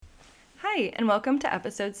Hi, and welcome to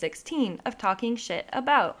episode 16 of Talking Shit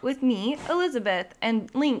About with me, Elizabeth, and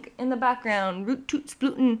Link in the background, root toot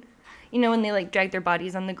splootin'. You know, when they drag their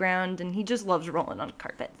bodies on the ground, and he just loves rolling on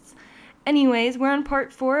carpets. Anyways, we're on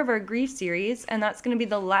part 4 of our grief series, and that's going to be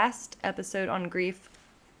the last episode on grief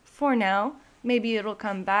for now. Maybe it'll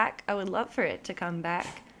come back. I would love for it to come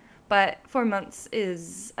back. But 4 months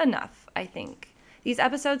is enough, I think. These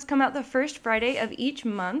episodes come out the first Friday of each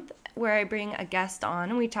month, where I bring a guest on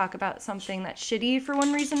and we talk about something that's shitty for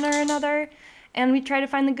one reason or another, and we try to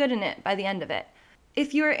find the good in it by the end of it.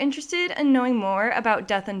 If you are interested in knowing more about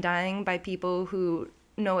death and dying by people who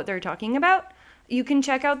know what they're talking about, you can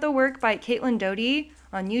check out the work by Caitlin Doty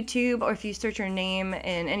on YouTube, or if you search her name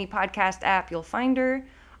in any podcast app, you'll find her.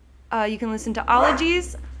 You can listen to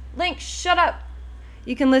Ologies. Link, shut up!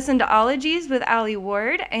 You can listen to Ologies with Allie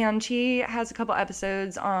Ward, and she has a couple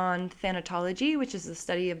episodes on thanatology, which is the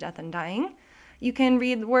study of death and dying. You can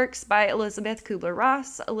read works by Elizabeth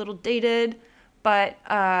Kubler-Ross, a little dated, but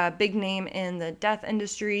big name in the death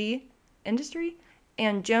industry,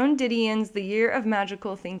 and Joan Didion's The Year of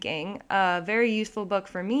Magical Thinking, a very useful book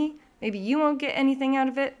for me. Maybe you won't get anything out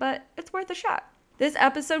of it, but it's worth a shot. This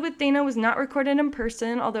episode with Dana was not recorded in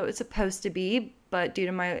person, although it was supposed to be, but due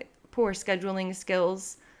to my poor scheduling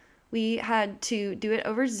skills, we had to do it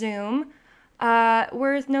over Zoom.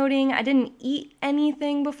 Worth noting, I didn't eat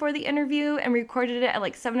anything before the interview and recorded it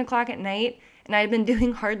at 7 o'clock at night, and I had been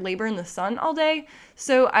doing hard labor in the sun all day,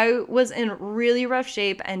 so I was in really rough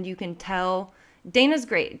shape, and you can tell. Dana's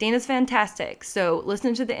great. Dana's fantastic, so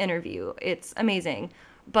listen to the interview. It's amazing,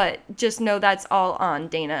 but just know that's all on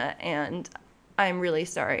Dana, and I'm really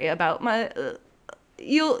sorry about my...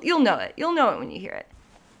 You'll know it. You'll know it when you hear it.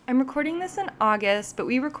 I'm recording this in August, but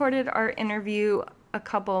we recorded our interview a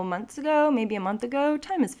couple months ago, maybe a month ago.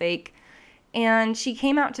 Time is fake. And she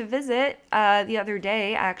came out to visit the other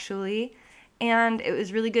day, actually, and it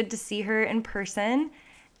was really good to see her in person.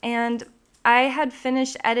 And I had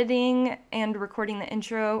finished editing and recording the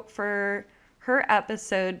intro for her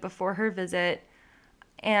episode before her visit,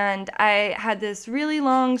 and I had this really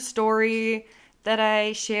long story that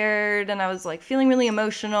I shared, and I was feeling really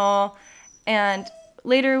emotional, and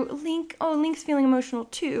later, Link's feeling emotional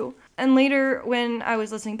too. And later, when I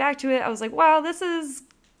was listening back to it, I was like, wow,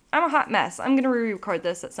 I'm a hot mess. I'm going to re-record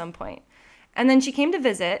this at some point. And then she came to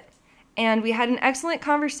visit, and we had an excellent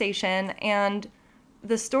conversation, and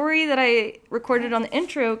the story that I recorded on the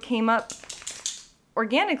intro came up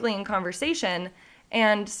organically in conversation.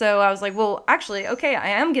 And so I was like, well, actually, okay, I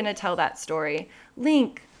am going to tell that story.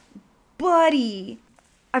 Link, buddy,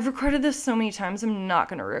 I've recorded this so many times, I'm not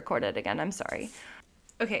going to record it again. I'm sorry.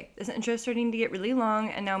 Okay, this intro is starting to get really long,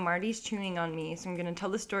 and now Marty's tuning on me, so I'm going to tell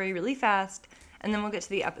the story really fast, and then we'll get to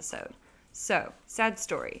the episode. So, sad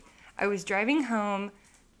story. I was driving home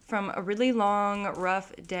from a really long,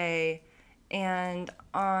 rough day, and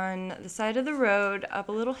on the side of the road, up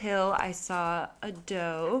a little hill, I saw a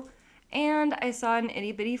doe, and I saw an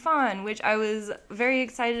itty-bitty fawn, which I was very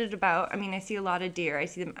excited about. I mean, I see a lot of deer. I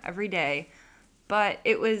see them every day, but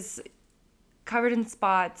it was covered in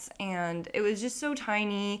spots, and it was just so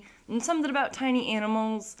tiny, and something about tiny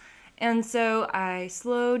animals. And so I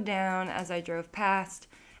slowed down as I drove past,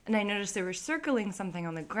 and I noticed they were circling something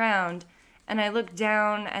on the ground, and I looked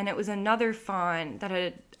down, and it was another fawn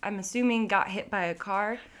that I'm assuming got hit by a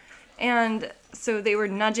car. And so they were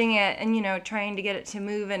nudging it and, trying to get it to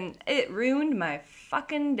move, and it ruined my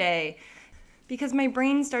fucking day, because my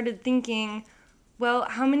brain started thinking, well,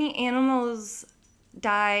 how many animals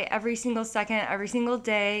die every single second, every single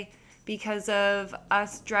day, because of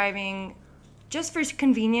us driving just for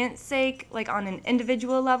convenience sake, on an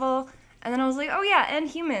individual level. And then I was like, oh yeah, and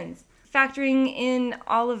humans. Factoring in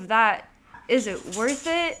all of that, is it worth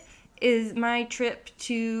it? Is my trip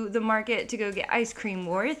to the market to go get ice cream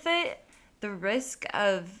worth it? The risk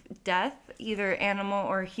of death, either animal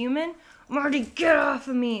or human? Marty, get off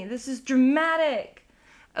of me. This is dramatic.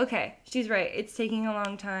 Okay, she's right. It's taking a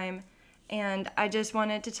long time. And I just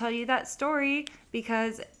wanted to tell you that story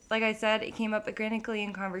because, like I said, it came up organically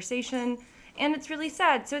in conversation, and it's really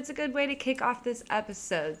sad, so it's a good way to kick off this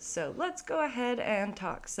episode. So let's go ahead and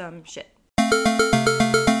talk some shit.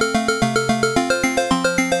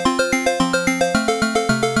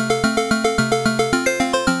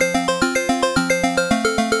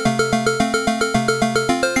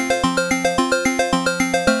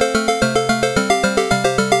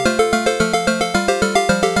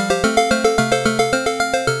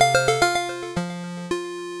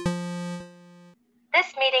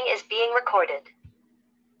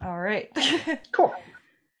 Cool.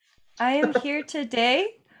 I am here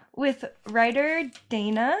today with writer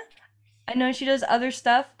Dana, I know she does other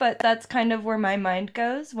stuff, but that's kind of where my mind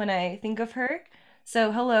goes when I think of her. So,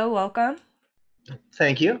 hello, welcome.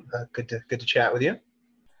 Thank you. Good to chat with you.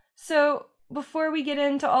 So, before we get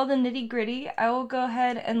into all the nitty gritty, I will go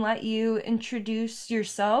ahead and let you introduce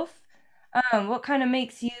yourself. What kind of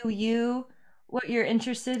makes you you, what you're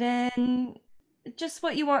interested in, just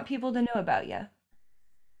what you want people to know about you.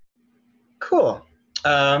 Cool.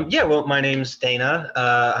 Yeah, well, my name's Dana.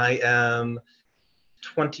 I am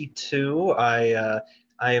 22. I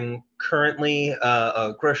am currently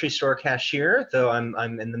a grocery store cashier, though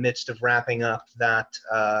I'm in the midst of wrapping up that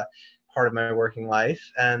part of my working life.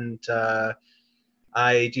 And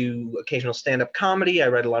I do occasional stand-up comedy. I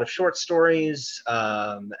write a lot of short stories,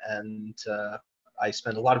 and I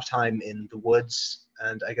spend a lot of time in the woods.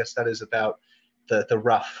 And I guess that is about the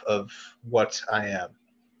rough of what I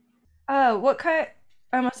am. What kind?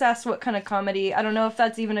 I almost asked what kind of comedy. I don't know if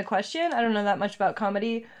that's even a question. I don't know that much about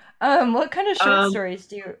comedy. What kind of short Um, stories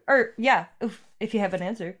do you? Or yeah, if you have an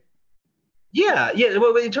answer. yeah.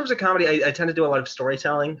 Well, in terms of comedy, I tend to do a lot of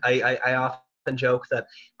storytelling. I often joke that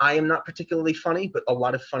I am not particularly funny, but a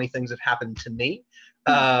lot of funny things have happened to me.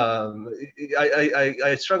 Um,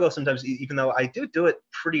 I struggle sometimes, even though I do it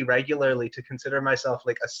pretty regularly, to consider myself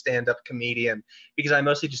like a stand-up comedian because I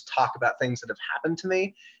mostly just talk about things that have happened to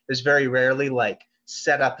me. There's very rarely like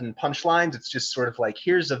setup and punchlines. It's just sort of like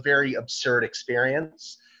here's a very absurd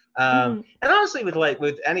experience. Mhm. And honestly,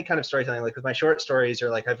 with any kind of storytelling, like with my short stories or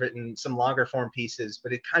like I've written some longer form pieces,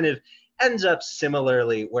 but it kind of ends up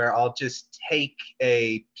similarly where I'll just take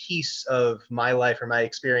a piece of my life or my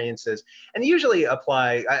experiences and usually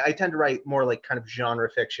apply. I tend to write more like kind of genre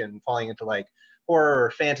fiction, falling into like horror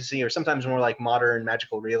or fantasy, or sometimes more like modern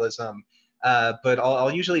magical realism. But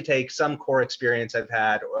I'll usually take some core experience I've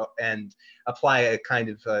had and apply a kind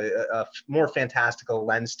of a more fantastical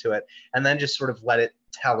lens to it, and then just sort of let it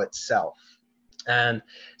tell itself. And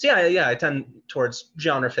so yeah, I tend towards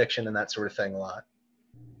genre fiction and that sort of thing a lot.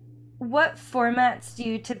 What formats do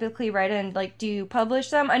you typically write in? Like, do you publish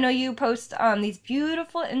them? I know you post these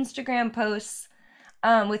beautiful Instagram posts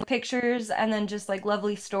with pictures and then just like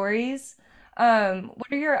lovely stories.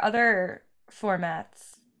 What are your other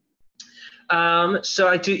formats? So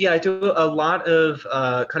I do a lot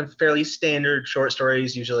of kind of fairly standard short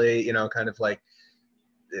stories, usually, kind of like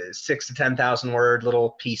 6 to 10,000 word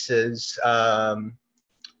little pieces,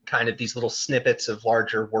 kind of these little snippets of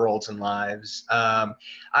larger worlds and lives.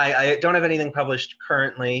 I don't have anything published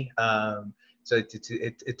currently, so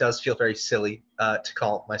it does feel very silly to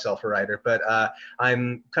call myself a writer, but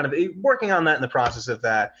I'm kind of working on that in the process of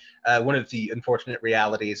that. One of the unfortunate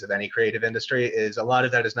realities of any creative industry is a lot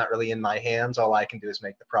of that is not really in my hands. All I can do is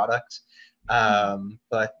make the product.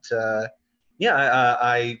 But yeah,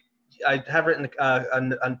 I have written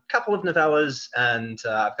a couple of novellas, and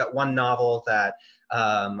I've got one novel that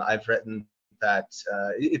I've written that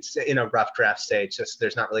it's in a rough draft stage. So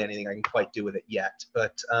there's not really anything I can quite do with it yet.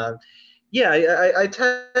 But yeah, I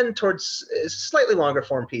tend towards slightly longer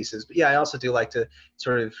form pieces. But yeah, I also do like to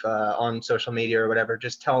sort of on social media or whatever,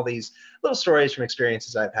 just tell these little stories from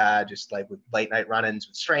experiences I've had, just like with late night run-ins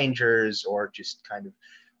with strangers or just kind of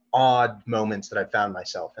odd moments that I've found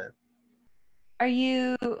myself in. Are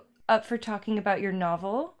you up for talking about your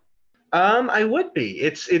novel? I would be.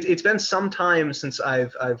 It's been some time since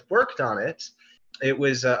I've worked on it. It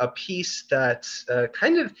was a piece that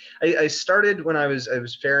kind of I started when I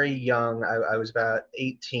was very young. I was about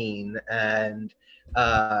 18, and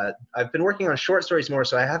I've been working on short stories more.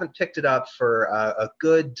 So I haven't picked it up for a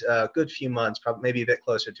good few months, probably maybe a bit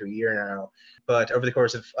closer to a year now. But over the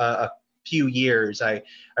course of a few years, I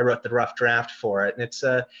wrote the rough draft for it, and it's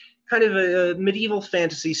kind of a medieval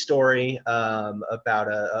fantasy story about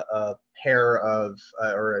a pair of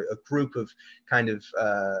or a group of kind of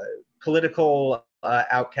political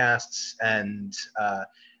outcasts and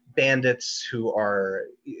bandits who are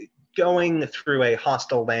going through a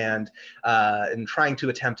hostile land and trying to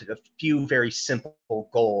attempt a few very simple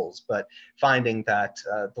goals, but finding that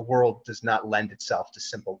the world does not lend itself to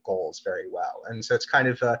simple goals very well. And so it's kind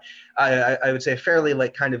of, I would say, a fairly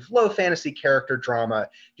like kind of low fantasy character drama,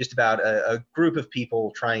 just about a group of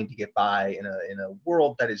people trying to get by in a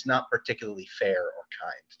world that is not particularly fair or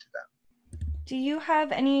kind to them. Do you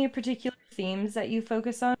have any particular themes that you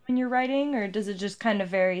focus on when you're writing, or does it just kind of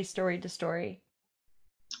vary story to story?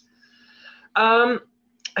 Um,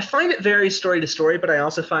 I find it varies story to story, but I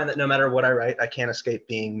also find that no matter what I write, I can't escape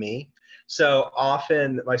being me. So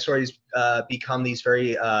often my stories become these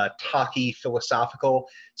very talky, philosophical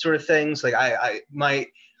sort of things. Like my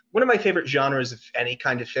one of my favorite genres of any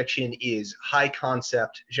kind of fiction is high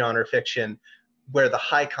concept genre fiction, where the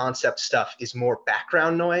high concept stuff is more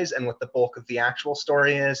background noise, and what the bulk of the actual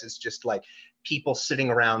story is just like people sitting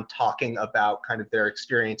around talking about kind of their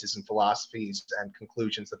experiences and philosophies and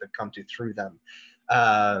conclusions that they've come to through them.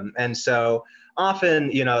 And so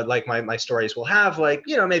often, like my stories will have like,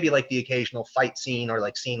 maybe like the occasional fight scene or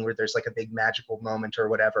like scene where there's like a big magical moment or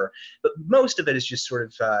whatever. But most of it is just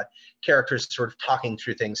sort of characters sort of talking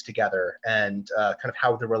through things together and kind of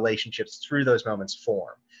how the relationships through those moments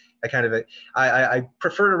form. I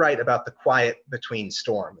prefer to write about the quiet between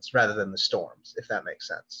storms rather than the storms, if that makes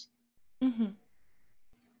sense. Hmm.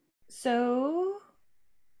 So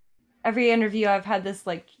every interview I've had this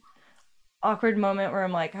like awkward moment where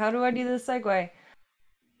I'm like, how do I do this segue?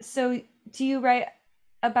 So do you write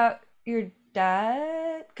about your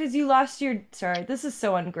dad? Because you lost your, sorry, this is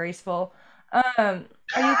so ungraceful. Are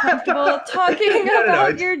you comfortable talking No.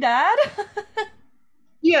 about your dad?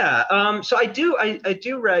 Yeah, so I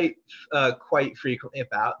do write quite frequently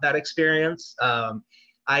about that experience.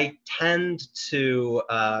 I tend to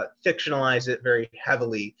fictionalize it very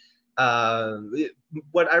heavily.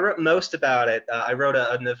 What I wrote most about it, I wrote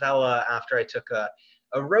a novella after I took a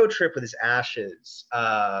road trip with his ashes.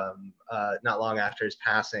 Not long after his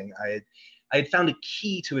passing, I had found a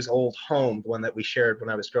key to his old home, the one that we shared when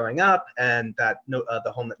I was growing up, and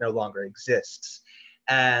the home that no longer exists.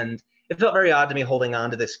 And it felt very odd to me holding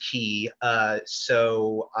on to this key.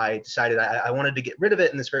 So I decided I wanted to get rid of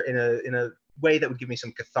it in a way that would give me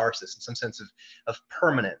some catharsis and some sense of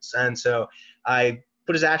permanence. And so I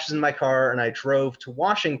put his ashes in my car and I drove to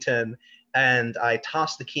Washington, and I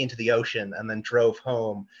tossed the key into the ocean and then drove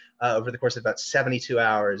home. Over the course of about 72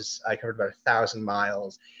 hours, I covered about 1,000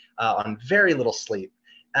 miles on very little sleep.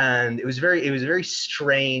 And it was a very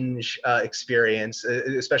strange experience,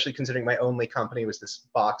 especially considering my only company was this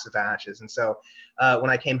box of ashes. And so when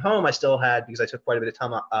I came home, I still had, because I took quite a bit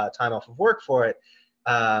of time off of work for it,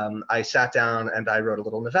 I sat down and I wrote a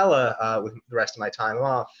little novella with the rest of my time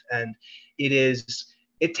off. And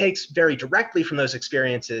it takes very directly from those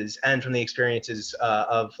experiences and from the experiences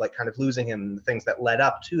of like kind of losing him, the things that led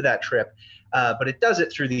up to that trip. But it does it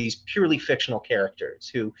through these purely fictional characters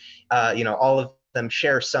who, all of them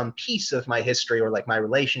share some piece of my history or like my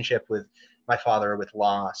relationship with my father or with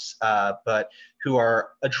loss, but who are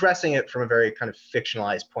addressing it from a very kind of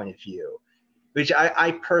fictionalized point of view, which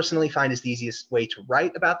I personally find is the easiest way to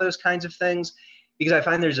write about those kinds of things, because I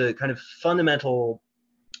find there's a kind of fundamental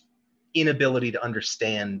inability to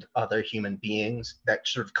understand other human beings that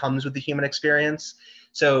sort of comes with the human experience.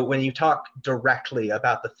 So when you talk directly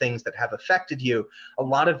about the things that have affected you, a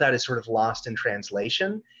lot of that is sort of lost in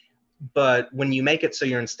translation. But when you make it so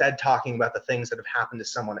you're instead talking about the things that have happened to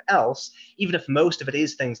someone else, even if most of it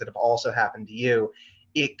is things that have also happened to you,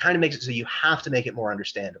 it kind of makes it so you have to make it more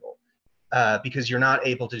understandable. Because you're not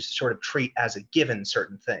able to sort of treat as a given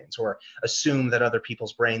certain things or assume that other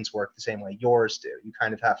people's brains work the same way yours do. You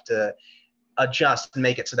kind of have to adjust and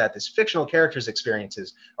make it so that this fictional character's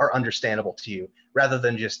experiences are understandable to you, rather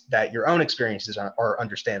than just that your own experiences are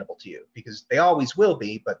understandable to you, because they always will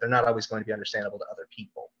be, but they're not always going to be understandable to other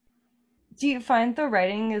people. Do you find the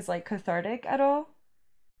writing is like cathartic at all?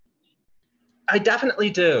 I definitely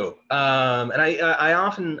do, and I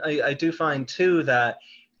often I do find too that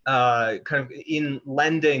kind of in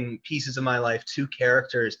lending pieces of my life to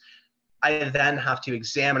characters, I then have to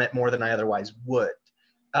examine it more than I otherwise would.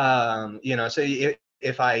 So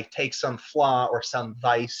if I take some flaw or some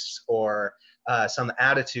vice or some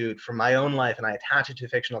attitude from my own life and I attach it to a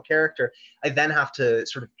fictional character, I then have to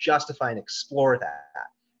sort of justify and explore that.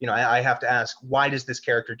 I have to ask, why does this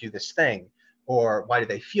character do this thing? Or why do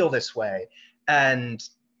they feel this way? And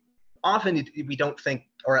often we don't think,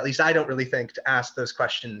 or at least I don't really think, to ask those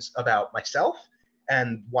questions about myself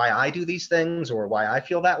and why I do these things or why I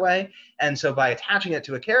feel that way. And so by attaching it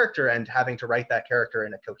to a character and having to write that character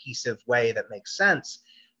in a cohesive way that makes sense,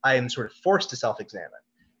 I am sort of forced to self-examine.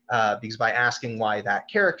 Because by asking why that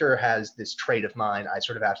character has this trait of mine, I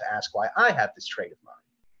sort of have to ask why I have this trait of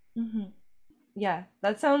mine. Hmm. Yeah,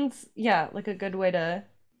 that sounds, yeah, like a good way to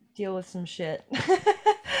deal with some shit.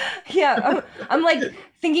 Yeah, I'm like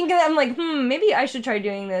thinking that I'm like, maybe I should try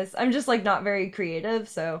doing this. I'm just like not very creative,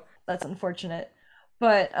 so that's unfortunate.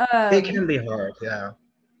 But It can be hard, yeah.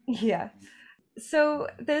 yeah. So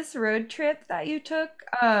this road trip that you took,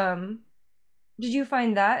 did you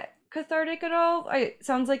find that cathartic at all? It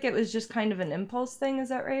sounds like it was just kind of an impulse thing, is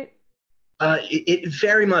that right? It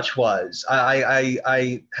very much was.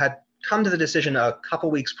 I had come to the decision a couple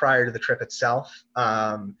weeks prior to the trip itself.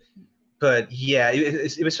 But yeah,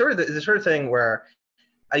 it was sort of the sort of thing where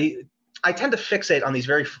I I tend to fixate on these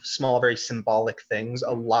very small, very symbolic things.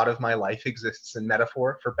 A lot of my life exists in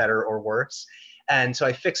metaphor, for better or worse. And so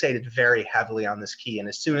I fixated very heavily on this key. And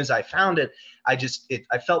as soon as I found it, I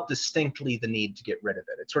felt distinctly the need to get rid of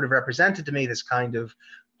it. It sort of represented to me this kind of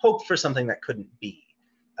hope for something that couldn't be.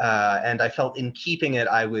 And I felt in keeping it,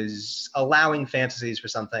 I was allowing fantasies for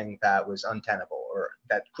something that was untenable or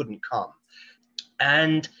that couldn't come.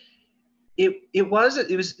 And it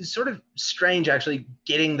was sort of strange actually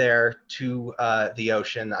getting there to the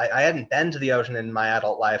ocean. I hadn't been to the ocean in my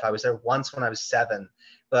adult life. I was there once when I was 7,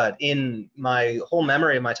 but in my whole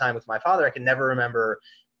memory of my time with my father, I can never remember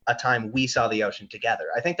a time we saw the ocean together.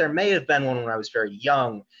 I think there may have been one when I was very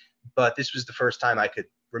young, but this was the first time I could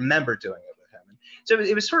remember doing it with him. So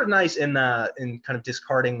it was sort of nice in kind of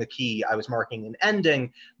discarding the key. I was marking an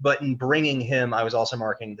ending, but in bringing him, I was also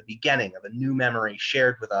marking the beginning of a new memory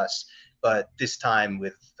shared with us, but this time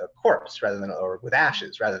with a corpse or with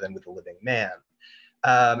ashes rather than with a living man.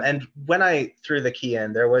 And when I threw the key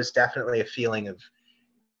in, there was definitely a feeling of,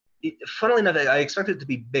 funnily enough, I expected it to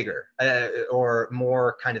be bigger or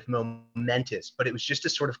more kind of momentous, but it was just a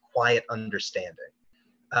sort of quiet understanding.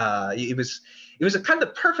 It was a kind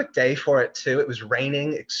of perfect day for it too. It was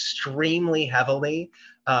raining extremely heavily.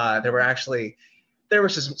 There were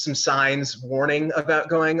some signs warning about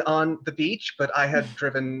going on the beach, but I had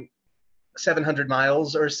driven 700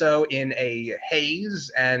 miles or so in a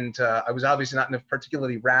haze, and I was obviously not in a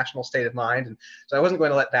particularly rational state of mind, and so I wasn't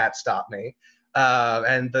going to let that stop me.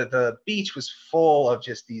 And the beach was full of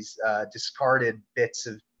just these discarded bits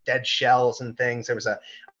of dead shells and things. There was a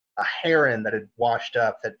heron that had washed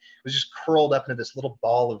up that was just curled up into this little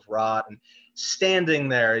ball of rot, and standing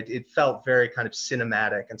there, it felt very kind of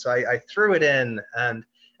cinematic. And so I threw it in, and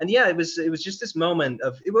yeah, it was just this moment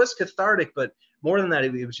of, it was cathartic, but more than that,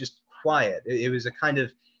 it was just quiet. It was a kind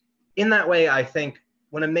of, in that way, I think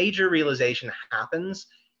when a major realization happens,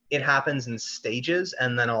 it happens in stages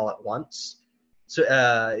and then all at once. So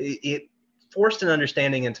it forced an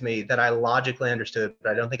understanding into me that I logically understood, but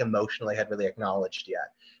I don't think emotionally had really acknowledged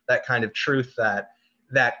yet. That kind of truth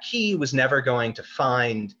that key was never going to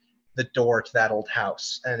find the door to that old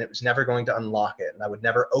house, and it was never going to unlock it, and I would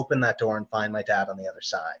never open that door and find my dad on the other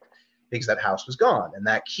side, because that house was gone, and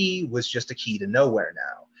that key was just a key to nowhere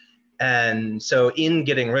now. And so in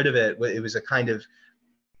getting rid of it, it was a kind of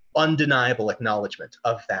undeniable acknowledgement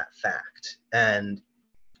of that fact, and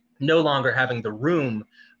no longer having the room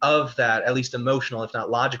of that, at least emotional, if not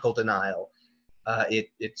logical denial. It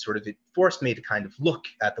forced me to kind of look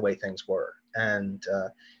at the way things were. And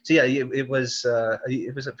so yeah, it was a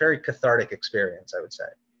very cathartic experience, I would say.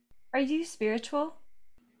 Are you spiritual?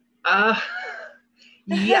 Uh,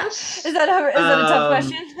 Is yes. that a tough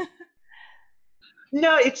question?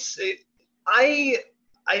 No, I,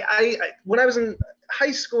 when I was in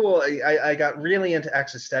high school, I got really into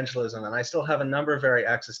existentialism, and I still have a number of very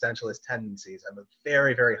existentialist tendencies. I'm a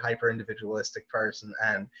very, very hyper individualistic person,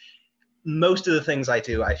 and most of the things I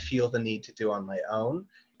do, I feel the need to do on my own.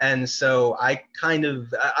 And so I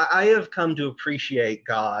have come to appreciate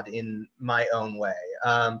God in my own way.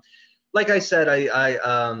 Like I said, I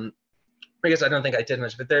guess I don't think I did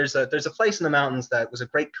much, but there's a place in the mountains that was a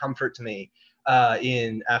great comfort to me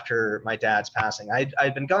after my dad's passing.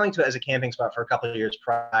 I'd been going to it as a camping spot for a couple of years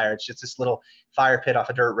prior. It's just this little fire pit off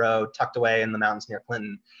a dirt road tucked away in the mountains near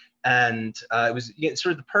Clinton. And it was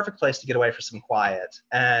sort of the perfect place to get away for some quiet.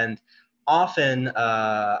 And often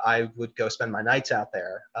I would go spend my nights out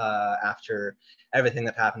there after everything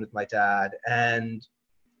that happened with my dad. And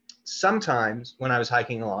sometimes when I was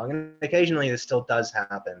hiking along, and occasionally this still does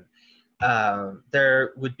happen,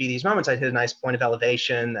 there would be these moments I'd hit a nice point of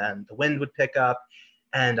elevation and the wind would pick up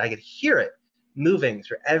and I could hear it moving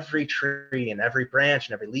through every tree and every branch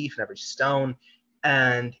and every leaf and every stone.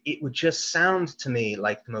 And it would just sound to me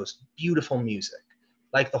like the most beautiful music,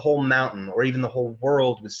 like the whole mountain or even the whole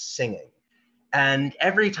world was singing. And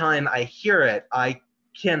every time I hear it, I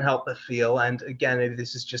can't help but feel, and again, maybe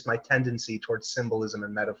this is just my tendency towards symbolism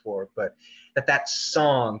and metaphor, but that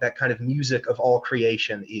song, that kind of music of all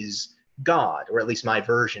creation is God, or at least my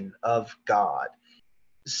version of God.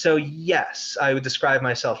 So yes, I would describe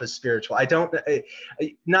myself as spiritual. I don't,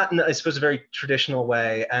 not in, I suppose, a very traditional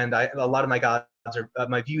way, and a lot of my gods are,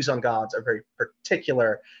 my views on gods are very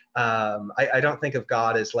particular. I don't think of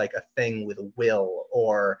God as like a thing with a will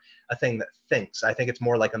or a thing that thinks. I think it's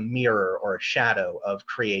more like a mirror or a shadow of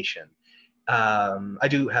creation. I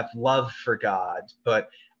do have love for God, but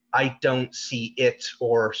I don't see it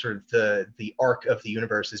or sort of the arc of the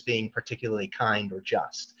universe as being particularly kind or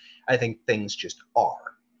just. I think things just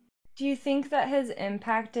are. Do you think that has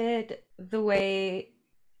impacted the way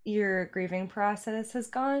your grieving process has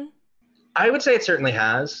gone? I would say it certainly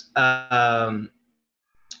has.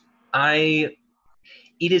 I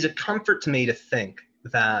it is a comfort to me to think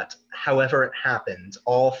that however it happens,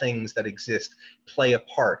 all things that exist play a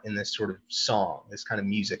part in this sort of song, this kind of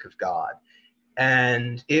music of God.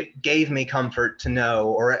 And it gave me comfort to know,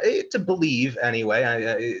 or to believe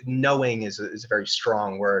anyway. Knowing is a very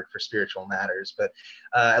strong word for spiritual matters, but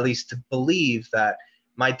at least to believe that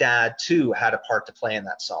my dad too had a part to play in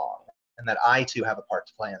that song, and that I too have a part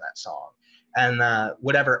to play in that song, and that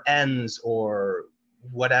whatever ends or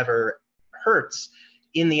whatever hurts,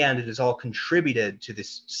 in the end, it is all contributed to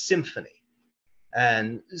this symphony.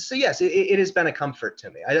 And so, yes, it has been a comfort to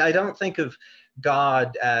me. I don't think of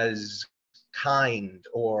God as kind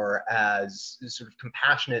or as sort of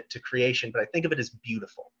compassionate to creation, but I think of it as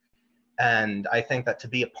beautiful. And I think that to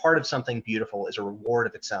be a part of something beautiful is a reward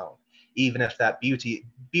of its own, even if that beauty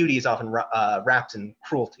is often wrapped in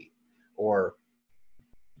cruelty or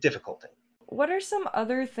difficulty. What are some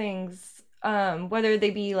other things, whether they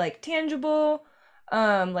be like tangible,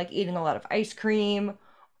 like eating a lot of ice cream,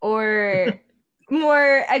 or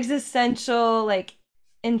more existential, like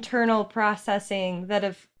internal processing that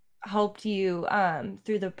have helped you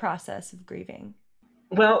through the process of grieving?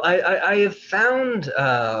 Well, I have found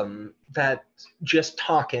that just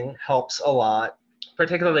talking helps a lot.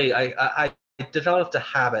 Particularly, I developed a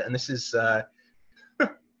habit, and this is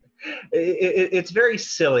it's very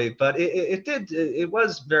silly, but it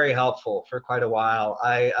was very helpful for quite a while.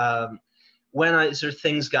 When sort of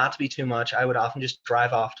things got to be too much, I would often just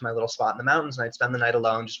drive off to my little spot in the mountains, and I'd spend the night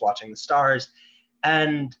alone just watching the stars.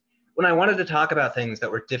 And when I wanted to talk about things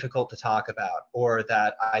that were difficult to talk about, or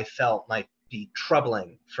that I felt might be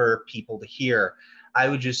troubling for people to hear, I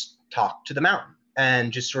would just talk to the mountain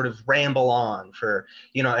and just sort of ramble on for,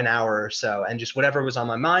 an hour or so, and just whatever was on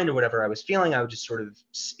my mind or whatever I was feeling, I would just sort of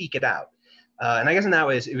speak it out. And I guess in that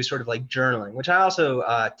way, it was sort of like journaling, which I also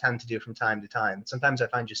tend to do from time to time. Sometimes I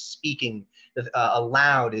find just speaking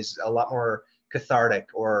aloud is a lot more cathartic,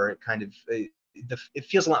 or kind of it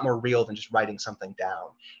feels a lot more real than just writing something down.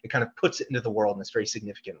 It kind of puts it into the world in this very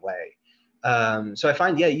significant way. So I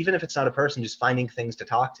find, yeah, even if it's not a person, just finding things to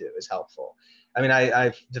talk to is helpful. I mean,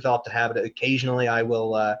 I've developed a habit. Occasionally, I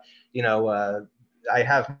will, I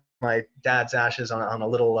have my dad's ashes on a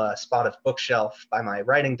little spot of bookshelf by my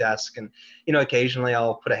writing desk, and occasionally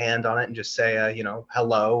I'll put a hand on it and just say,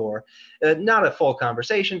 hello, or not a full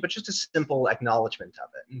conversation, but just a simple acknowledgement of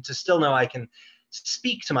it, and to still know I can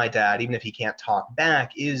speak to my dad even if he can't talk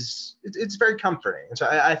back it's very comforting. And so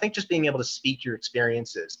I think just being able to speak your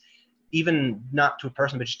experiences, even not to a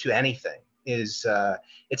person but just to anything, is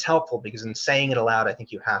it's helpful, because in saying it aloud, I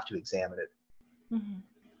think you have to examine it.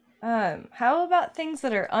 How about things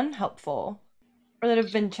that are unhelpful or that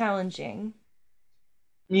have been challenging?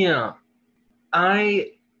 Yeah,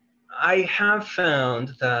 I I have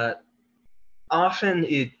found that often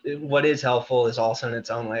what is helpful is also in its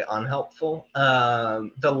own way unhelpful.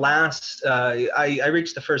 The last I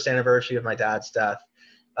reached the first anniversary of my dad's death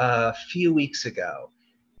a few weeks ago,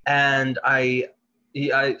 and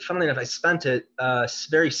funnily enough, I spent it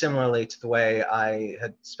very similarly to the way I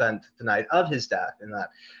had spent the night of his death, in that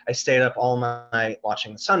I stayed up all night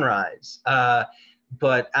watching the sunrise.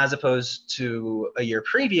 But as opposed to a year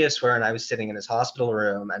previous, wherein I was sitting in his hospital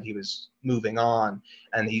room and he was moving on,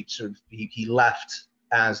 and he left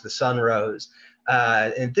as the sun rose.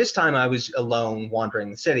 And this time I was alone wandering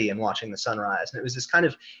the city and watching the sunrise. And it was this kind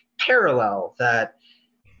of parallel that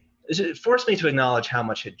it forced me to acknowledge how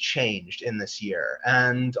much had changed in this year,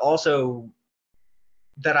 and also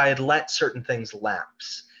that I had let certain things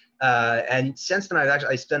lapse. And since then,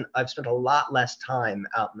 I've spent a lot less time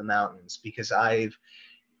out in the mountains, because I've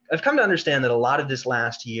come to understand that a lot of this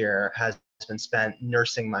last year has been spent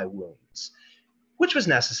nursing my wounds, which was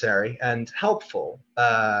necessary and helpful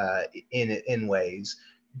in ways,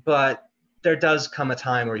 but there does come a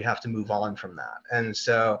time where you have to move on from that. And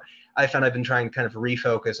so I found I've been trying to kind of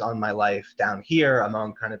refocus on my life down here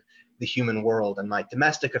among kind of the human world and my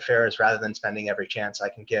domestic affairs, rather than spending every chance I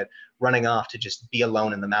can get running off to just be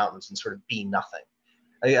alone in the mountains and sort of be nothing.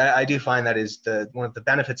 I do find that is one of the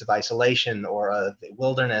benefits of isolation or of the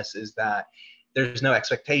wilderness, is that there's no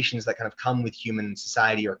expectations that kind of come with human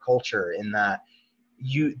society or culture, in that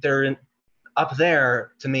up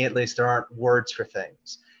there, to me at least, there aren't words for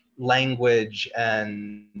things. Language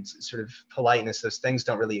and sort of politeness, those things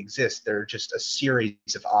don't really exist. They're just a series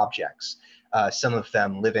of objects, some of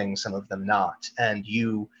them living, some of them not. And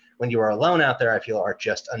you, when you are alone out there, I feel, are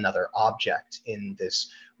just another object in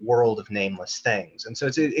this world of nameless things. And so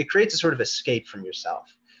it creates a sort of escape from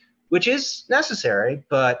yourself, which is necessary,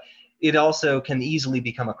 but it also can easily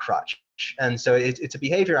become a crutch. And so it's a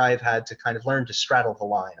behavior I've had to kind of learn to straddle the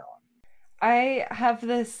line on. I have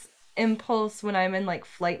this impulse when I'm in like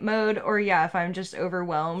flight mode, or yeah, if I'm just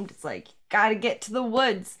overwhelmed, it's like, gotta get to the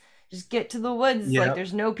woods. Just get to the woods. Like, Yeah.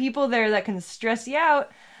 there's no people there that can stress you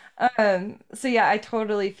out. So yeah, I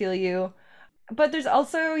totally feel you. But there's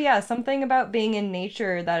also, yeah, something about being in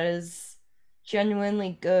nature that is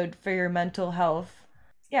genuinely good for your mental health.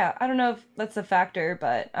 Yeah, I don't know if that's a factor,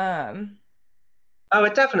 but Oh,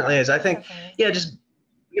 it definitely yeah, is. I it think, definitely is. yeah, just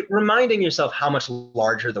reminding yourself how much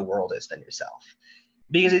larger the world is than yourself,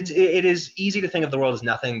 because Hmm. it is easy to think of the world as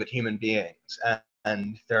nothing but human beings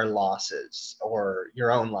and their losses or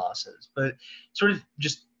your own losses, but sort of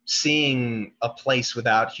just seeing a place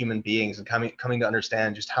without human beings and coming to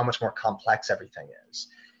understand just how much more complex everything is.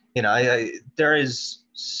 There is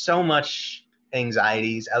so much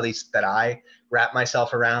anxieties, at least that I wrap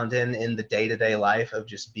myself around in the day-to-day life of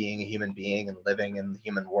just being a human being and living in the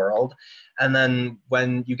human world. And then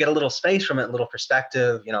when you get a little space from it, a little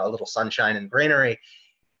perspective, a little sunshine and greenery,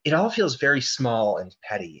 it all feels very small and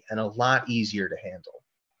petty and a lot easier to handle.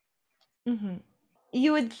 Hmm.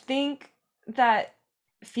 You would think that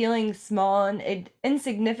feeling small and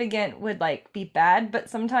insignificant would like be bad, but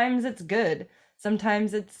sometimes it's good.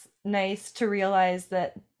 Sometimes it's nice to realize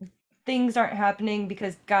that things aren't happening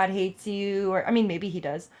because God hates you, or I mean maybe he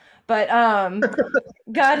does, but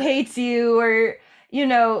God hates you, or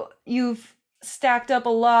you've stacked up a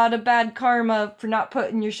lot of bad karma for not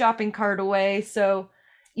putting your shopping cart away, so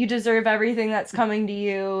you deserve everything that's coming to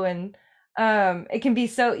you. And it can be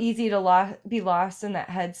so easy to be lost in that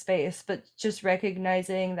headspace, but just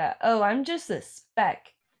recognizing that, oh, I'm just a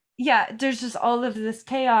speck. Yeah, there's just all of this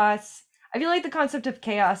chaos. I feel like the concept of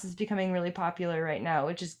chaos is becoming really popular right now,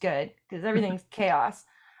 which is good because everything's chaos.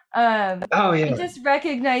 Oh But yeah. just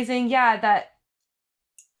recognizing, yeah, that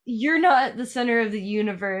you're not the center of the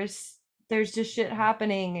universe. There's just shit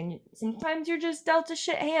happening, and sometimes you're just dealt a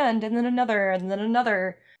shit hand, and then another, and then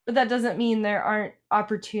another. But that doesn't mean there aren't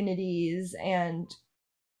opportunities and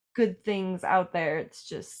good things out there. It's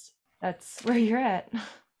just that's where you're at.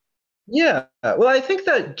 Yeah. Well, I think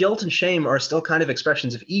that guilt and shame are still kind of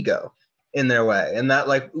expressions of ego in their way, and that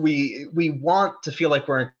like we want to feel like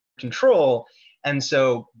we're in control, and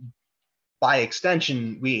so by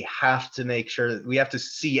extension, we have to make sure that we have to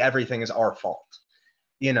see everything as our fault.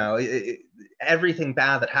 Everything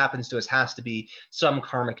bad that happens to us has to be some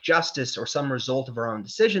karmic justice or some result of our own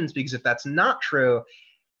decisions, because if that's not true,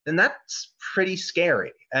 then that's pretty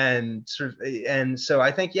scary. And so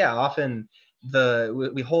I think, yeah, often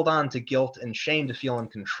we hold on to guilt and shame to feel in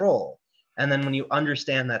control. And then when you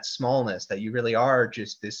understand that smallness, that you really are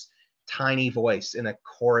just this tiny voice in a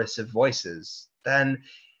chorus of voices, then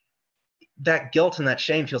that guilt and that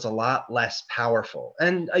shame feels a lot less powerful.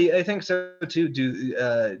 And I think so too. Do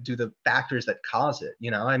the factors that cause it?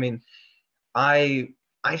 I mean, I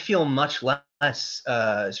I feel much less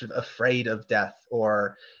sort of afraid of death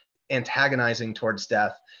or antagonizing towards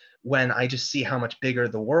death when I just see how much bigger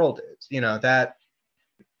the world is.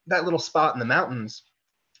 That little spot in the mountains,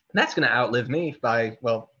 that's going to outlive me by,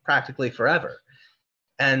 well, practically forever.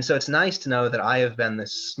 And so it's nice to know that I have been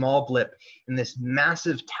this small blip in this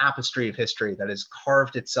massive tapestry of history that has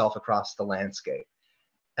carved itself across the landscape.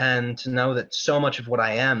 And to know that so much of what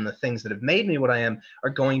I am, the things that have made me what I am, are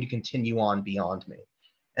going to continue on beyond me.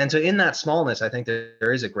 And so in that smallness, I think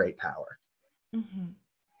there is a great power. Hmm.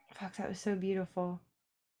 Fuck, that was so beautiful.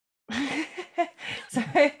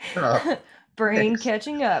 Sorry, Oh, brain thanks.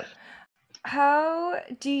 catching up. How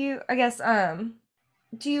do you, I guess,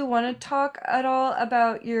 do you want to talk at all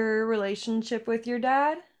about your relationship with your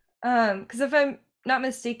dad? Because if I'm not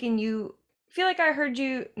mistaken, you feel like I heard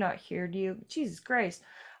you, not heard you, Jesus Christ,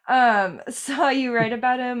 saw you write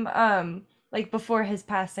about him, like before his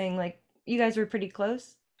passing, like you guys were pretty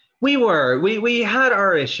close. We had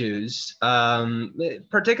our issues,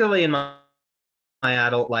 particularly in my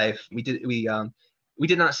adult life. We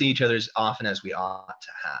did not see each other as often as we ought to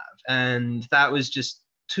have, and that was just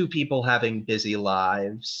two people having busy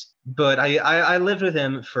lives. But I lived with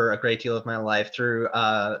him for a great deal of my life through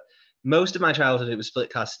most of my childhood. It was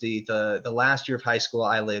split custody. The last year of high school,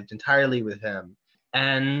 I lived entirely with him,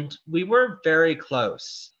 and we were very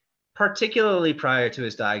close. Particularly prior to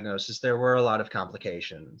his diagnosis, there were a lot of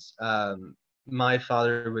complications. My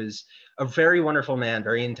father was a very wonderful man,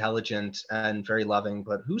 very intelligent and very loving,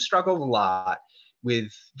 but who struggled a lot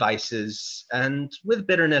with vices and with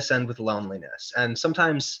bitterness and with loneliness. And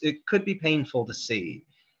sometimes it could be painful to see.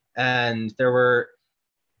 And there were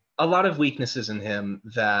a lot of weaknesses in him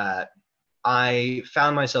that I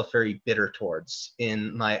found myself very bitter towards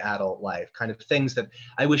in my adult life, kind of things that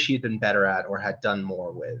I wish he had been better at or had done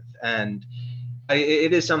more with. And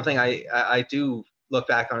it is something I do look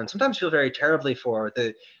back on and sometimes feel very terribly for.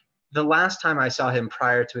 the last time I saw him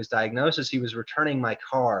prior to his diagnosis, he was returning my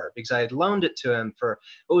car because I had loaned it to him for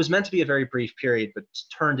what was meant to be a very brief period, but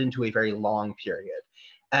turned into a very long period.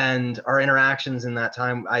 And our interactions in that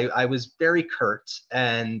time, I was very curt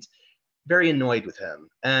and very annoyed with him.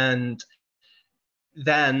 And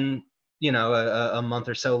then, a month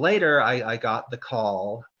or so later, I got the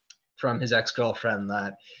call from his ex-girlfriend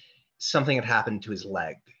that something had happened to his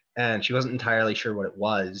leg. And she wasn't entirely sure what it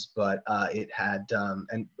was, but it had,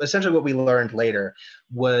 and essentially what we learned later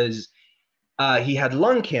was he had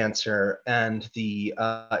lung cancer, and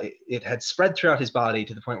it had spread throughout his body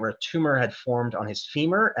to the point where a tumor had formed on his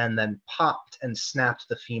femur and then popped and snapped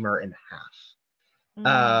the femur in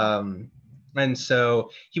half. And so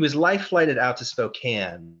he was life flighted out to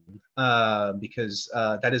Spokane because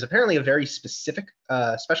that is apparently a very specific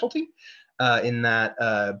specialty. In that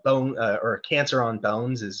bone or cancer on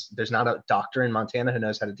bones there's not a doctor in Montana who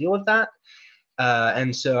knows how to deal with that.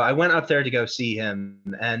 And so I went up there to go see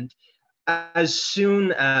him. And as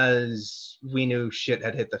soon as we knew shit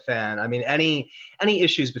had hit the fan, I mean, any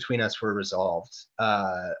issues between us were resolved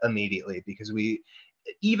immediately, because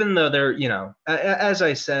even though there, as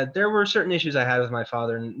I said, there were certain issues I had with my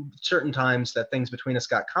father and certain times that things between us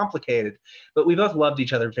got complicated, but we both loved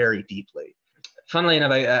each other very deeply. Funnily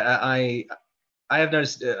enough, I have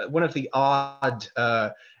noticed one of the odd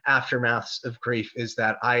aftermaths of grief is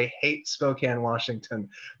that I hate Spokane, Washington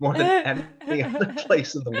more than any other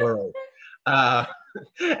place in the world.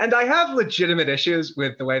 And I have legitimate issues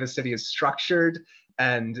with the way the city is structured,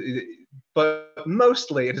 but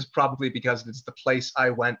mostly it is probably because it's the place I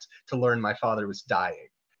went to learn my father was dying.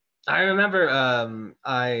 I remember on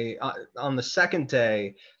the second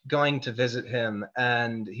day going to visit him,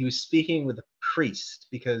 and he was speaking with a priest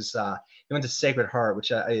because he went to Sacred Heart,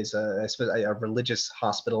 which is I suppose a religious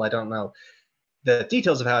hospital. I don't know the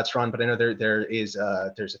details of how it's run, but I know there's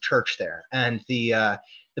a church there, and the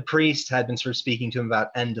priest had been sort of speaking to him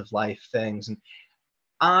about end of life things, and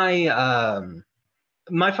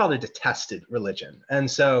my father detested religion. And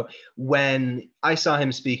so when I saw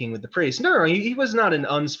him speaking with the priest, he was not an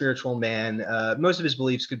unspiritual man. Most of his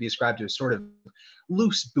beliefs could be ascribed to a sort of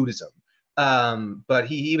loose Buddhism. But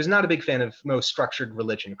he was not a big fan of most structured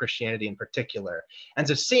religion, Christianity in particular. And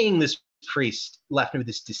so seeing this priest left me with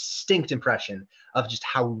this distinct impression of just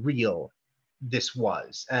how real this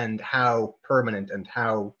was and how permanent and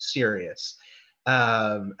how serious.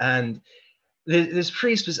 And this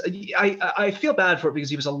priest was, I feel bad for it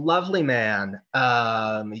because he was a lovely man.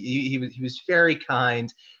 He was very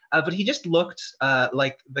kind, but he just looked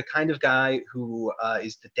like the kind of guy who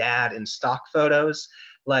is the dad in stock photos,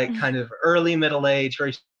 like kind of early middle age,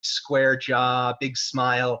 very square jaw, big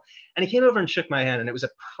smile. And he came over and shook my hand, and it was a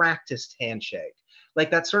practiced handshake,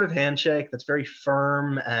 like that sort of handshake that's very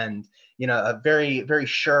firm and a very, very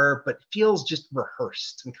sure, but feels just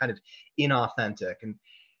rehearsed and kind of inauthentic. And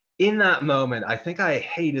in that moment, I think I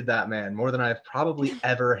hated that man more than I've probably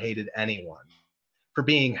ever hated anyone for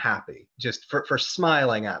being happy, just for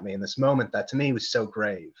smiling at me in this moment that to me was so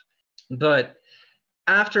grave. But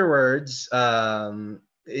afterwards,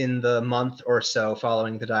 in the month or so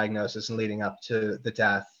following the diagnosis and leading up to the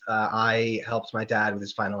death, I helped my dad with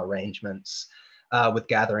his final arrangements, with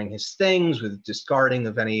gathering his things, with discarding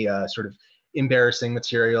of any sort of embarrassing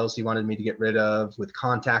materials he wanted me to get rid of, with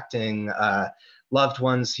contacting loved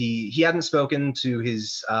ones. He hadn't spoken to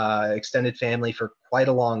his extended family for quite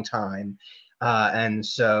a long time. And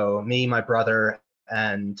so me, my brother,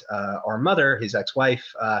 and our mother, his ex-wife,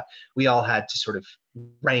 we all had to sort of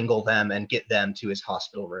wrangle them and get them to his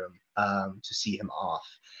hospital room to see him off,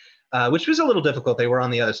 which was a little difficult. They were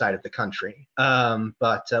on the other side of the country,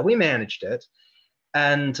 but we managed it.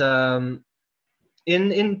 And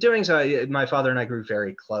in doing so, my father and I grew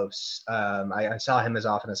very close. I saw him as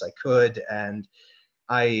often as I could, and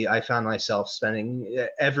I found myself spending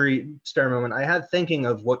every spare moment I had thinking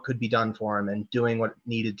of what could be done for him and doing what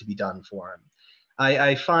needed to be done for him.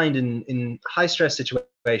 I find in high stress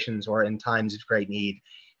situations or in times of great need,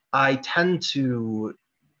 I tend to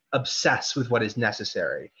obsess with what is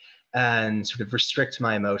necessary and sort of restrict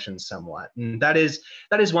my emotions somewhat. And that is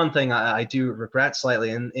one thing I do regret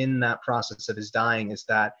slightly in that process of his dying, is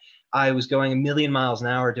that I was going a million miles an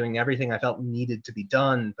hour doing everything I felt needed to be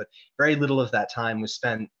done, but very little of that time was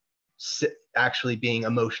spent actually being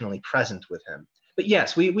emotionally present with him. But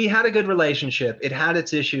yes, we had a good relationship. It had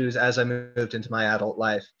its issues as I moved into my adult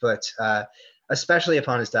life, but especially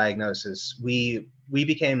upon his diagnosis, we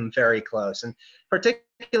became very close, and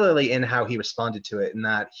particularly in how he responded to it, in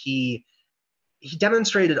that he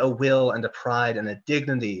demonstrated a will and a pride and a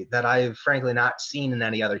dignity that I've frankly not seen in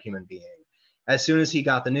any other human being. As soon as he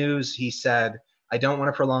got the news, he said, I don't want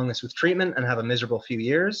to prolong this with treatment and have a miserable few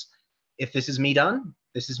years. If this is me done,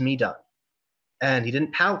 this is me done. And he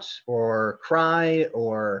didn't pout or cry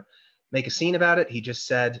or make a scene about it. He just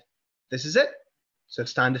said, this is it. So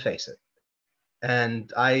it's time to face it.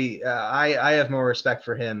 And I have more respect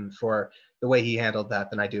for him for the way he handled that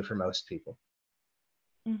than I do for most people.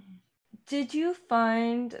 Mhm. Did you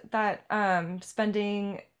find that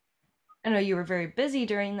spending, I know you were very busy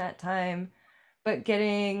during that time, but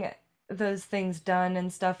getting those things done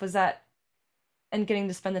and stuff, was that, and getting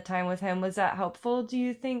to spend the time with him, was that helpful, do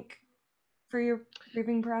you think, for your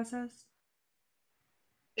grieving process?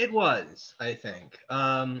 It was, I think.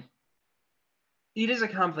 It is a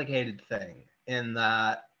complicated thing in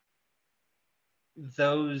that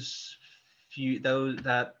those those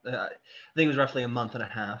that I think it was roughly a month and a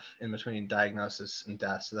half in between diagnosis and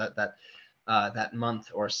death. So that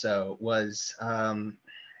month or so was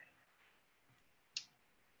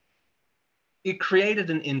it created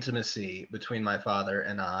an intimacy between my father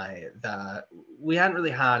and I that we hadn't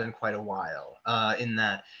really had in quite a while. In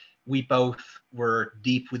that we both were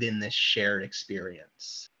deep within this shared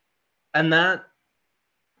experience, and that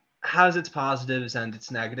has its positives and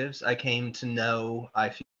its negatives. I came to know, I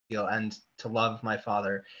feel, and to love my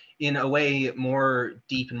father in a way more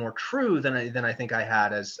deep and more true than I think I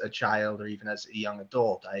had as a child or even as a young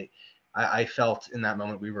adult. I felt in that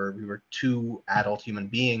moment we were two adult human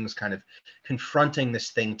beings kind of confronting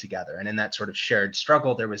this thing together, and in that sort of shared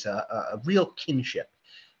struggle, there was a real kinship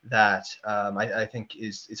that I think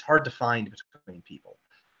is hard to find between people.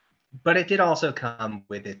 But it did also come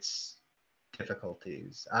with its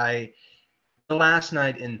difficulties. The last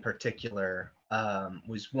night in particular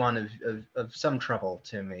was one of some trouble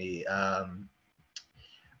to me.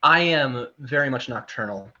 I am very much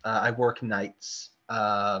nocturnal. I work nights.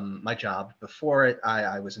 My job before it,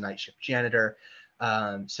 I was a night shift janitor.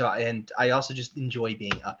 And I also just enjoy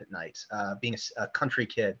being up at night. Being a country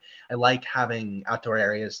kid, I like having outdoor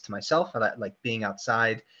areas to myself. Like being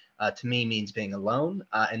outside. To me means being alone.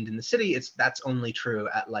 And in the city, that's only true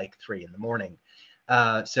at like 3 in the morning.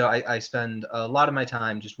 So I spend a lot of my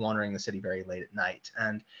time just wandering the city very late at night.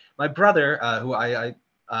 And my brother, who I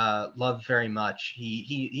love very much,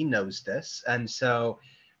 he knows this. And so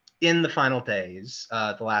in the final days,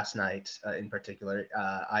 the last night in particular,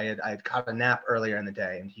 I had caught a nap earlier in the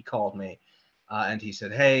day, and he called me. And he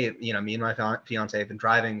said, "Hey, me and my fiance have been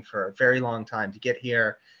driving for a very long time to get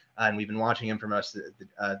here, and we've been watching him for most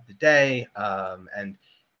of the day. And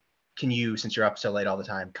can you, since you're up so late all the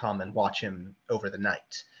time, come and watch him over the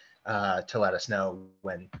night to let us know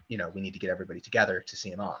when we need to get everybody together to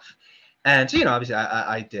see him off?" And so obviously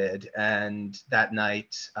I did, and that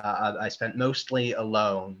night I spent mostly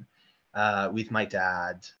alone with my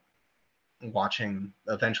dad,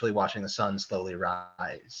 eventually watching the sun slowly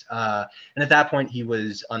rise. And at that point, he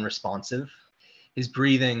was unresponsive. His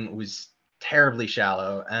breathing was terribly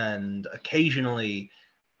shallow, and occasionally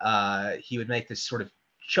he would make this sort of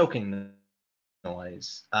choking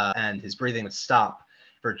noise, and his breathing would stop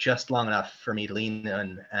for just long enough for me to lean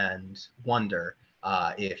in and wonder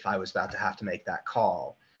if I was about to have to make that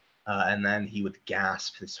call. And then he would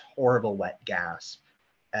gasp this horrible wet gasp,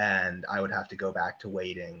 and I would have to go back to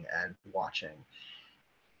waiting and watching.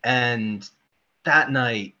 And that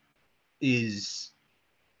night is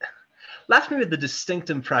left me with the distinct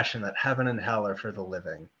impression that heaven and hell are for the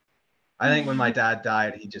living. I think when my dad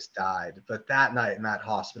died, he just died. But that night in that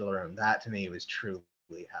hospital room, that to me was truly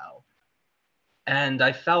hell. And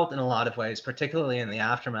I felt in a lot of ways, particularly in the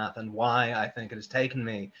aftermath, and why I think it has taken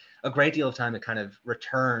me a great deal of time to kind of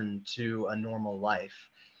return to a normal life,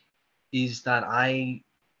 is that I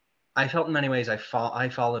felt in many ways I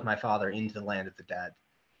followed my father into the land of the dead.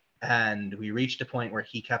 And we reached a point where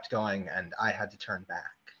he kept going and I had to turn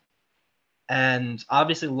back. And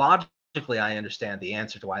obviously, logically, I understand the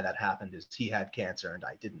answer to why that happened is he had cancer and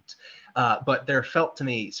I didn't. But there felt to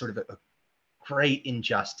me sort of a great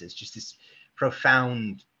injustice, just this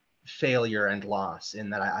profound failure and loss in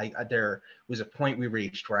that there was a point we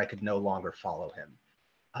reached where I could no longer follow him.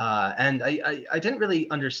 And I didn't really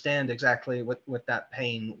understand exactly what that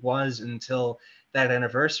pain was until that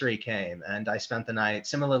anniversary came. And I spent the night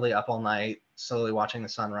similarly up all night, slowly watching the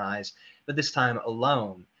sunrise, but this time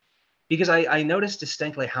alone. Because I noticed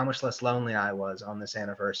distinctly how much less lonely I was on this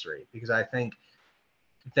anniversary. Because I think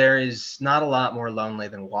there is not a lot more lonely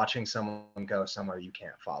than watching someone go somewhere you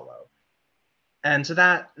can't follow. And so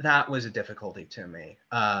that was a difficulty to me.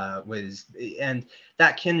 And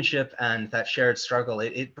that kinship and that shared struggle,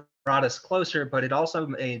 it brought us closer, but it also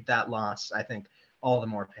made that loss, I think, all the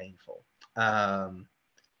more painful.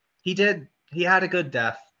 He had a good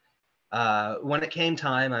death. When it came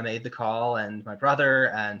time, I made the call, and my brother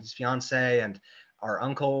and his fiance and our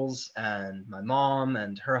uncles and my mom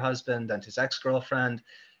and her husband and his ex-girlfriend,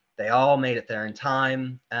 they all made it there in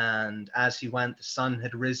time. And as he went, the sun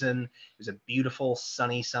had risen. It was a beautiful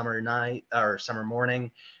sunny summer night or summer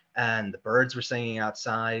morning, and the birds were singing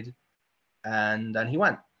outside. And then he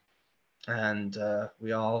went, and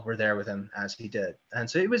we all were there with him as he did. And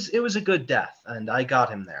so it was a good death, and I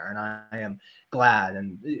got him there, and I am glad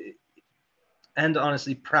and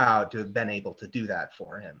honestly proud to have been able to do that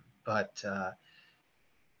for him. But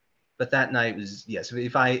that night was, yes,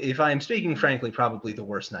 if I am speaking frankly, probably the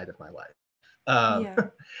worst night of my life. Um,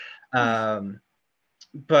 Yeah. um,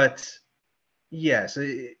 but yes,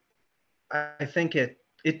 I think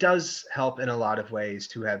it does help in a lot of ways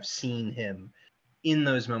to have seen him in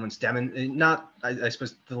those moments, not I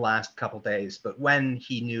suppose the last couple days, but when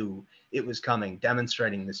he knew it was coming,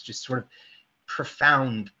 demonstrating this just sort of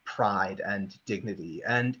profound pride and dignity.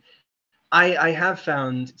 And I have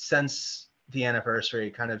found since the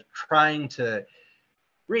anniversary, kind of trying to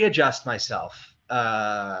readjust myself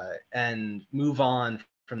and move on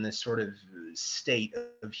from this sort of state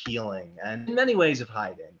of healing and in many ways of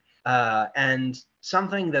hiding. And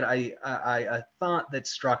something that I thought that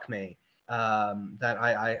struck me, that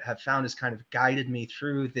I have found has kind of guided me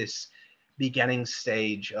through this beginning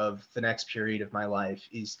stage of the next period of my life,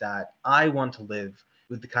 is that I want to live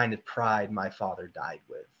with the kind of pride my father died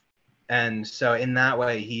with. And so, in that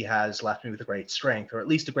way, he has left me with a great strength, or at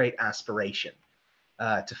least a great aspiration,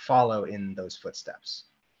 to follow in those footsteps.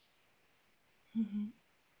 Mhm.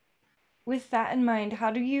 With that in mind,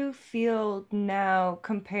 how do you feel now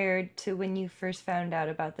compared to when you first found out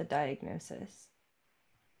about the diagnosis?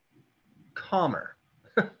 Calmer,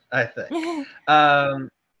 I think. Um,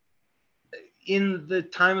 in the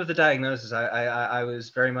time of the diagnosis, I was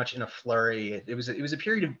very much in a flurry. It was a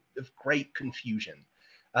period of great confusion,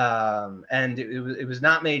 and it was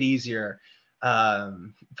not made easier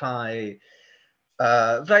by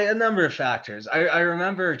a number of factors. I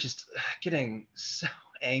remember just getting so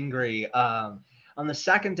angry. On the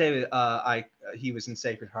second day, I he was in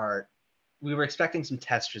Sacred Heart. We were expecting some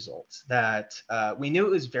test results that we knew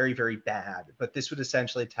it was very, very bad, but this would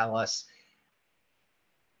essentially tell us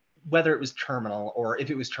whether it was terminal, or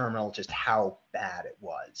if it was terminal, just how bad it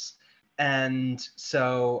was. And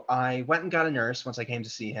so I went and got a nurse once I came to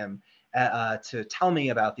see him, to tell me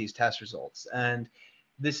about these test results. And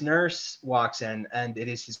this nurse walks in, and it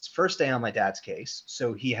is his first day on my dad's case.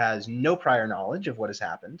 So he has no prior knowledge of what has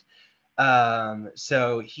happened.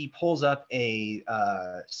 So he pulls up a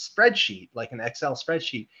spreadsheet, like an Excel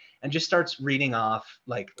spreadsheet, and just starts reading off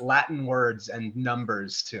like Latin words and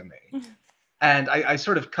numbers to me. And I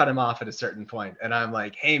sort of cut him off at a certain point, and I'm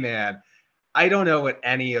like, hey, man, I don't know what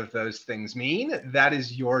any of those things mean. That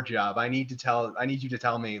is your job. I need you to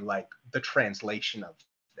tell me like the translation of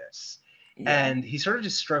this. Yeah. And he sort of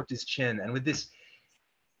just stroked his chin, and with this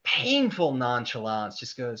painful nonchalance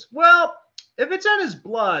just goes, well, if it's in his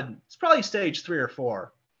blood, it's probably stage 3 or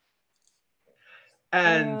 4.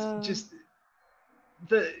 And Uh, just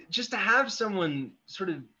to have someone sort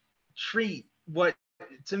of treat what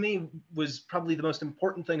to me was probably the most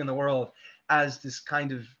important thing in the world as this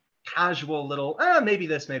kind of casual little maybe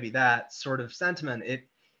this, maybe that sort of sentiment.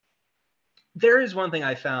 There is one thing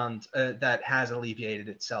I found that has alleviated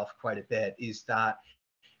itself quite a bit, is that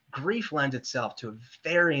grief lends itself to a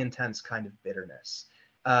very intense kind of bitterness.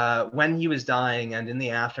 When he was dying and in the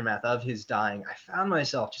aftermath of his dying, I found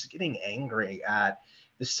myself just getting angry at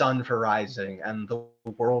the sun for rising and the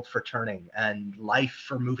world for turning and life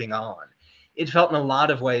for moving on. It felt in a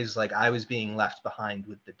lot of ways like I was being left behind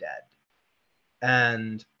with the dead.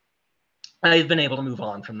 And I've been able to move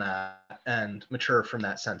on from that and mature from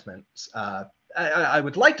that sentiment. I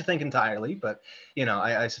would like to think entirely, but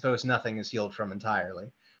I suppose nothing is healed from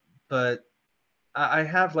entirely. But I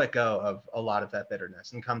have let go of a lot of that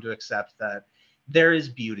bitterness and come to accept that there is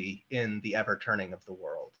beauty in the ever turning of the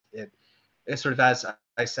world. It's sort of, as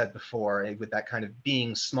I said before, with that kind of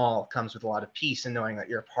being small comes with a lot of peace and knowing that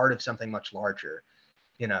you're a part of something much larger.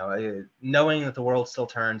 Knowing that the world still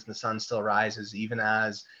turns and the sun still rises, even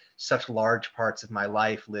as such large parts of my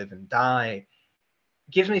life live and die,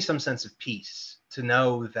 gives me some sense of peace to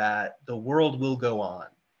know that the world will go on.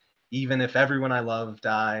 Even if everyone I love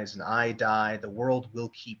dies and I die, the world will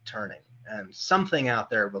keep turning, and something out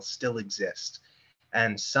there will still exist,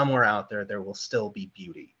 and somewhere out there, there will still be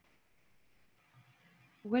beauty.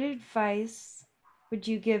 what advice would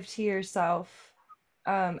you give to yourself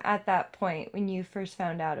at that point when you first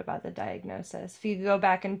found out about the diagnosis? If you could go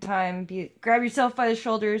back in time, grab yourself by the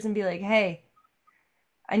shoulders and be like, "Hey,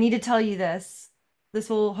 I need to tell you this. this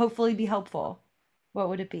will hopefully be helpful, what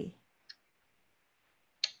would it be?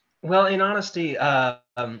 Well, in honesty,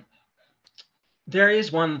 there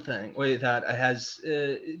is one thing that has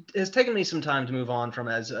taken me some time to move on from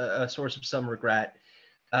as a source of some regret.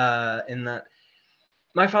 In that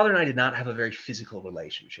my father and I did not have a very physical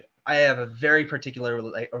relationship. I have a very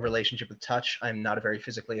particular relationship with touch. I'm not a very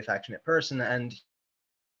physically affectionate person, and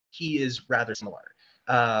he is rather similar.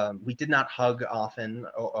 We did not hug often.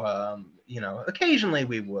 Occasionally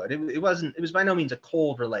we would. It wasn't. It was by no means a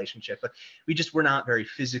cold relationship, but we just were not very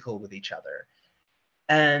physical with each other.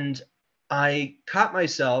 And I caught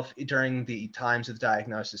myself during the times of the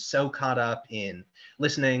diagnosis so caught up in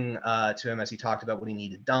listening to him as he talked about what he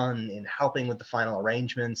needed done, in helping with the final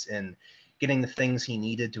arrangements, in getting the things he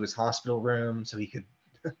needed to his hospital room so he could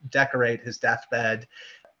decorate his deathbed.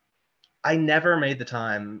 I never made the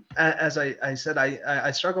time. As I said,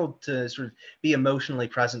 I struggled to sort of be emotionally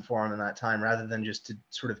present for him in that time rather than just to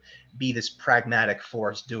sort of be this pragmatic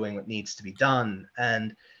force doing what needs to be done.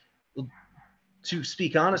 And to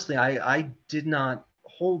speak honestly, I did not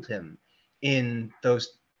hold him in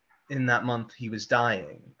those in that month he was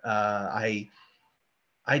dying. I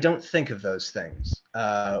don't think of those things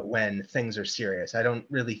when things are serious. I don't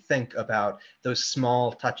really think about those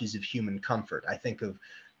small touches of human comfort. I think of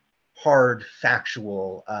hard,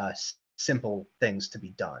 factual, simple things to be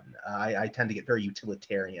done. I tend to get very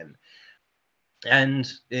utilitarian.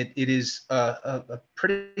 And it is a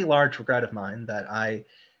pretty large regret of mine that I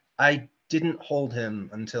didn't hold him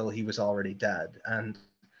until he was already dead. And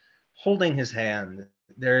holding his hand,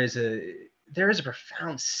 there is a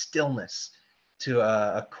profound stillness to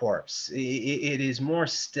a corpse. It is more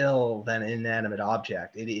still than an inanimate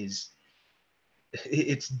object. It's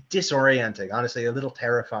disorienting, honestly, a little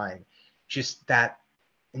terrifying. Just that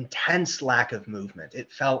intense lack of movement.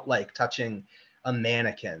 It felt like touching a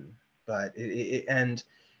mannequin. And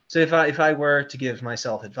so if I were to give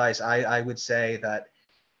myself advice, I would say that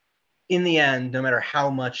in the end, no matter how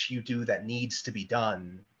much you do that needs to be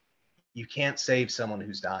done, you can't save someone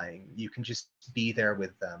who's dying. You can just be there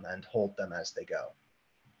with them and hold them as they go.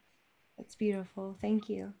 That's beautiful. Thank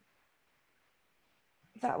you.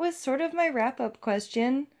 That was sort of my wrap up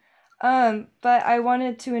question. But I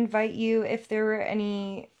wanted to invite you if there's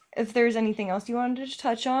anything else you wanted to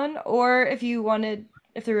touch on, or if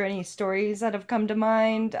there were any stories that have come to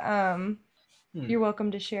mind, Hmm. you're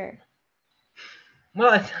welcome to share.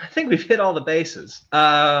 Well, I think we've hit all the bases.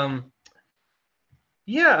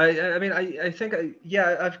 Yeah, I mean, I think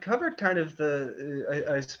yeah, I've covered kind of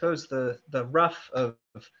I suppose the rough of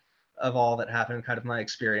all that happened, kind of my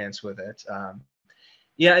experience with it.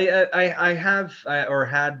 Yeah, I have or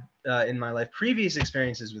had in my life previous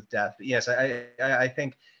experiences with death. But yes, I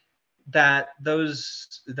think that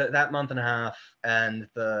that month and a half and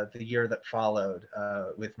the year that followed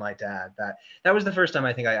with my dad, that was the first time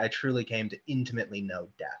I think I truly came to intimately know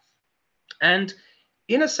death. And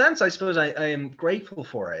in a sense, I suppose I am grateful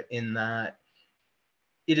for it in that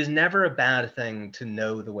it is never a bad thing to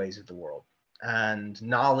know the ways of the world, and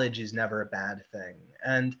knowledge is never a bad thing.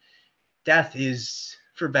 And death is,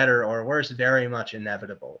 for better or worse, very much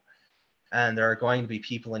inevitable. And there are going to be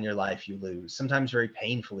people in your life you lose, sometimes very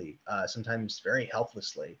painfully, sometimes very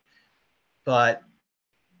helplessly. But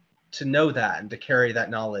to know that and to carry that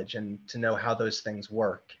knowledge and to know how those things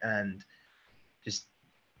work, and just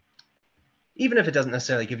even if it doesn't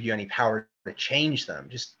necessarily give you any power to change them,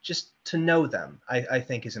 just to know them, I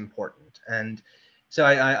think is important. And so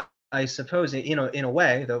I suppose, in a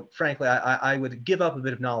way, though frankly I would give up a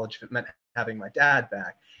bit of knowledge if it meant having my dad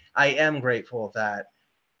back. I am grateful that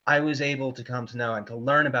I was able to come to know and to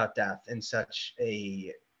learn about death in such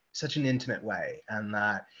an intimate way, and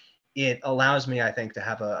that it allows me, I think, to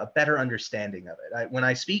have a better understanding of it. When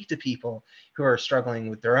I speak to people who are struggling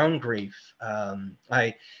with their own grief,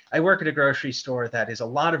 I work at a grocery store that is a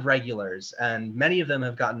lot of regulars, and many of them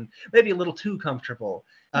have gotten maybe a little too comfortable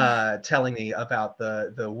telling me about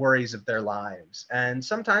the worries of their lives. And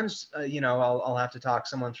sometimes, I'll have to talk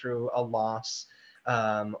someone through a loss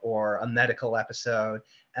or a medical episode.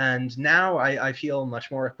 And now I feel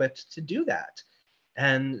much more equipped to do that.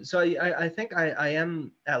 And so I think I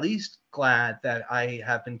am at least glad that I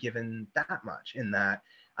have been given that much, in that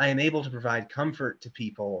I am able to provide comfort to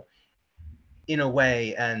people in a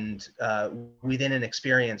way and within an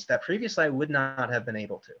experience that previously I would not have been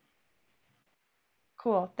able to.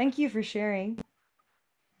 Cool. Thank you for sharing.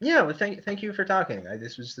 Yeah, well, thank you for talking.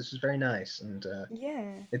 This was very nice, and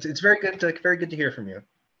Yeah. it's very good to hear from you.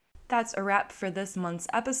 That's a wrap for this month's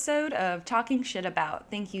episode of Talking Shit About.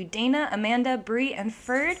 Thank you, Dana, Amanda, Bree, and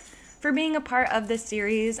Ferd for being a part of this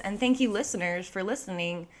series, and thank you, listeners, for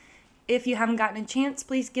listening. If you haven't gotten a chance,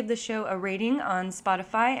 please give the show a rating on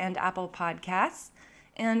Spotify and Apple Podcasts.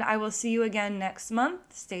 And I will see you again next month.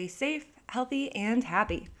 Stay safe, healthy, and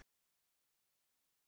happy.